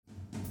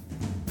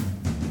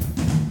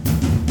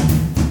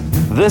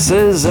This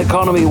is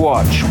Economy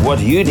Watch,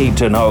 what you need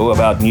to know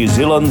about New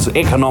Zealand's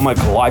economic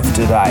life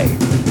today.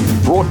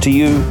 Brought to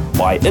you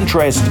by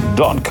interest.co.nz.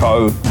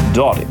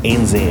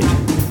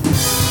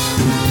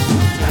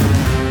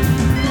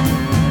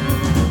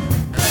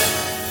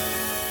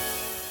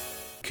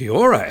 Kia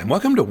ora, and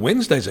welcome to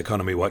Wednesday's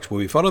Economy Watch, where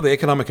we follow the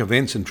economic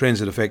events and trends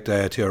that affect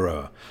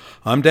Aotearoa.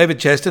 I'm David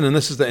Chaston, and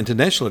this is the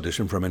international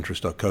edition from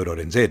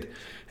interest.co.nz.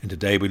 And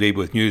today we lead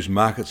with news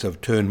markets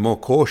have turned more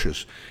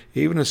cautious,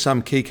 even as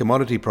some key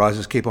commodity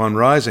prices keep on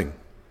rising.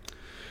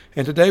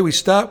 And today we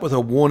start with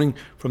a warning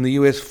from the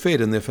US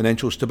Fed in their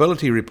financial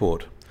stability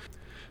report.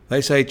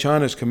 They say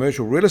China's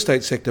commercial real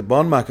estate sector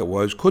bond market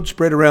woes could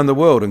spread around the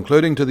world,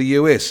 including to the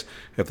US,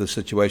 if the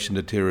situation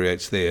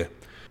deteriorates there.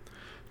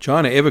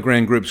 China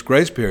Evergrande Group's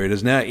grace period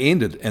has now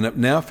ended, and it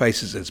now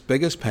faces its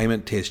biggest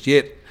payment test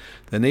yet.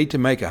 They need to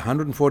make a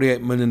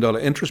 $148 million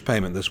interest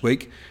payment this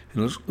week,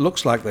 and it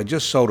looks like they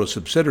just sold a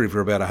subsidiary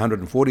for about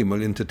 $140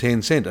 million to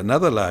Tencent,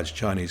 another large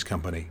Chinese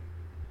company.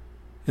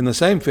 In the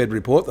same Fed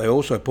report, they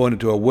also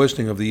pointed to a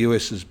worsening of the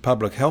US's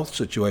public health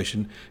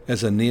situation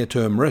as a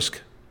near-term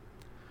risk.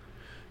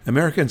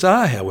 Americans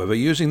are, however,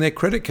 using their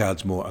credit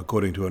cards more,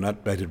 according to an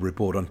updated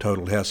report on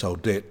total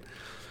household debt.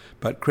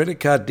 But credit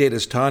card debt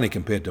is tiny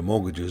compared to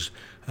mortgages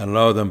and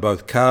lower than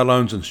both car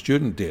loans and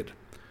student debt.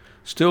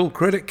 Still,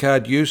 credit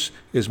card use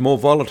is more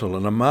volatile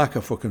and a marker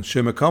for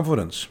consumer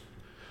confidence.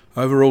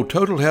 Overall,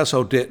 total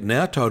household debt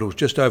now totals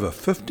just over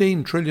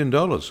 $15 trillion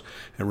and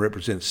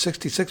represents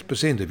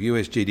 66% of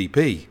US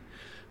GDP.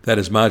 That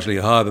is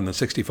marginally higher than the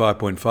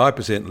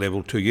 65.5%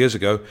 level 2 years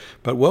ago,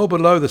 but well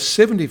below the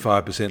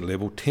 75%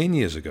 level 10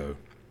 years ago.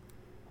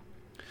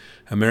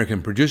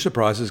 American producer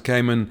prices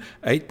came in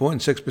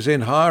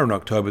 8.6% higher in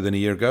October than a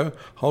year ago,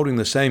 holding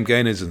the same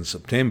gain as in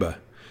September.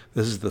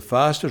 This is the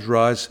fastest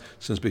rise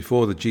since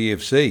before the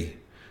GFC.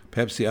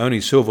 Perhaps the only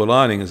silver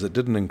lining is it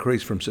didn't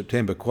increase from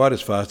September quite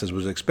as fast as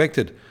was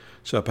expected,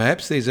 so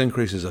perhaps these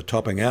increases are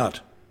topping out.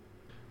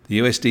 The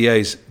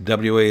USDA's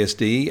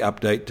WASDE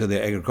update to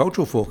their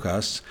agricultural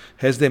forecasts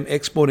has them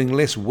exporting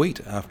less wheat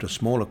after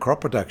smaller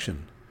crop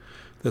production.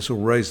 This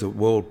will raise the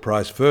world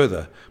price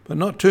further, but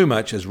not too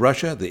much, as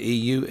Russia, the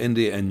EU,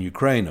 India and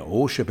Ukraine are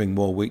all shipping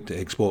more wheat to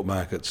export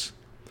markets.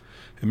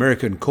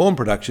 American corn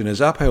production is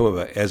up,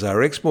 however, as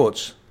are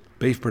exports.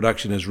 Beef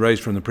production is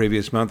raised from the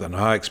previous month on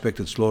high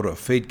expected slaughter of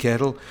feed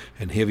cattle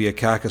and heavier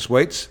carcass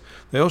weights.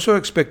 They also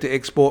expect to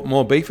export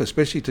more beef,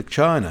 especially to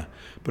China,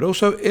 but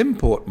also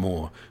import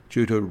more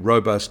due to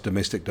robust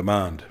domestic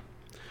demand.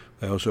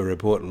 They also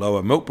report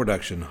lower milk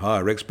production,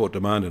 higher export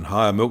demand and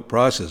higher milk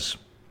prices.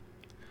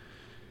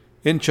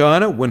 In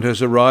China, winter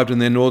has arrived in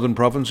their northern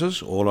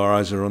provinces. All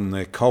eyes are on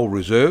their coal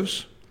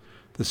reserves.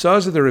 The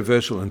size of the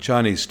reversal in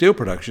Chinese steel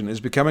production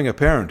is becoming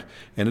apparent,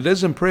 and it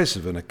is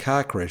impressive in a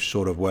car crash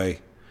sort of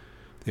way.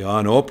 The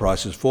iron ore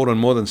price has fallen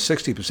more than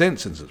 60%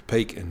 since its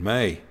peak in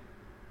May.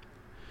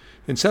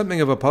 In something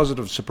of a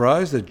positive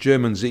surprise, the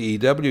German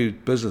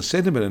ZEW Business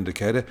Sentiment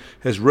Indicator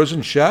has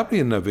risen sharply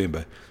in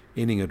November,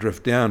 ending a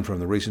drift down from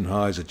the recent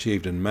highs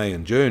achieved in May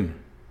and June.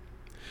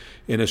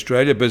 In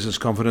Australia, business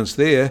confidence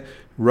there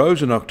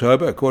rose in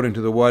October, according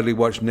to the widely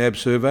watched NAB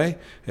survey,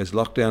 as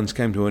lockdowns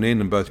came to an end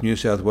in both New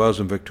South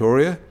Wales and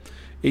Victoria.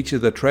 Each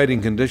of the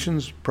trading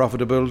conditions,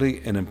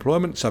 profitability and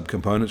employment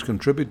subcomponents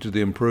contribute to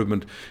the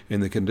improvement in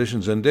the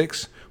conditions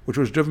index, which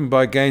was driven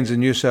by gains in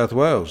New South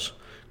Wales.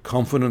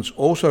 Confidence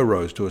also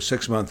rose to a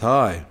 6-month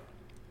high.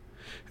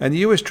 And the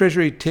US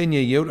Treasury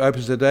 10-year yield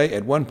opens today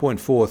at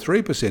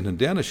 1.43% and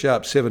down a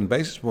sharp 7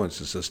 basis points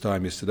since this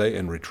time yesterday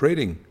and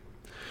retreating.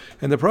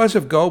 And the price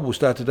of gold will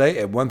start today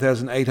at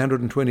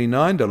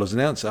 $1,829 an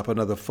ounce, up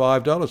another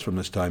 $5 from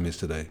this time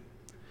yesterday.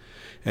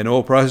 And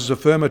oil prices are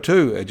firmer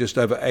too, at just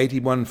over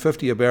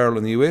 $81.50 a barrel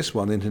in the US,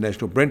 while the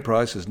international Brent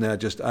price is now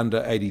just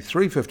under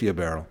 $83.50 a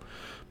barrel.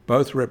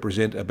 Both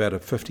represent about a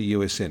 50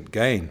 US cent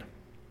gain.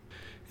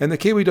 And the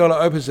Kiwi dollar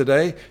opens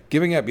today,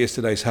 giving up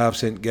yesterday's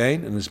half-cent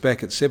gain, and is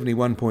back at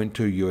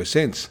 71.2 US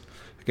cents.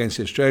 Against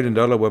the Australian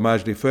dollar, we're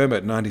marginally firm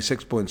at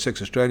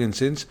 96.6 Australian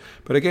cents,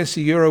 but against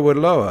the euro, we're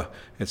lower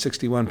at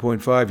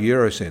 61.5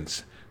 euro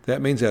cents.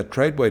 That means our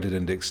trade-weighted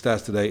index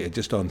starts today at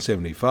just on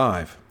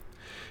 75.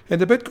 And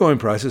the Bitcoin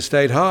price has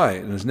stayed high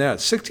and is now at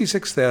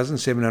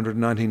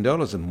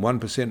 $66,719 and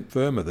 1%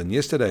 firmer than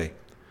yesterday.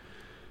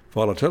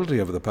 Volatility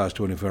over the past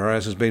 24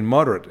 hours has been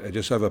moderate at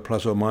just over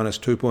plus or minus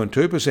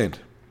 2.2%.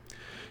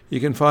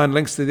 You can find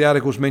links to the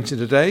articles mentioned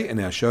today in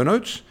our show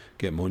notes.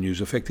 Get more news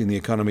affecting the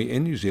economy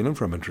in New Zealand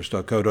from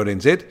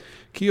interest.co.nz.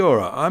 Kia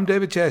ora, I'm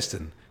David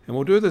Chaston, and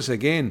we'll do this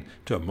again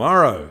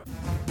tomorrow.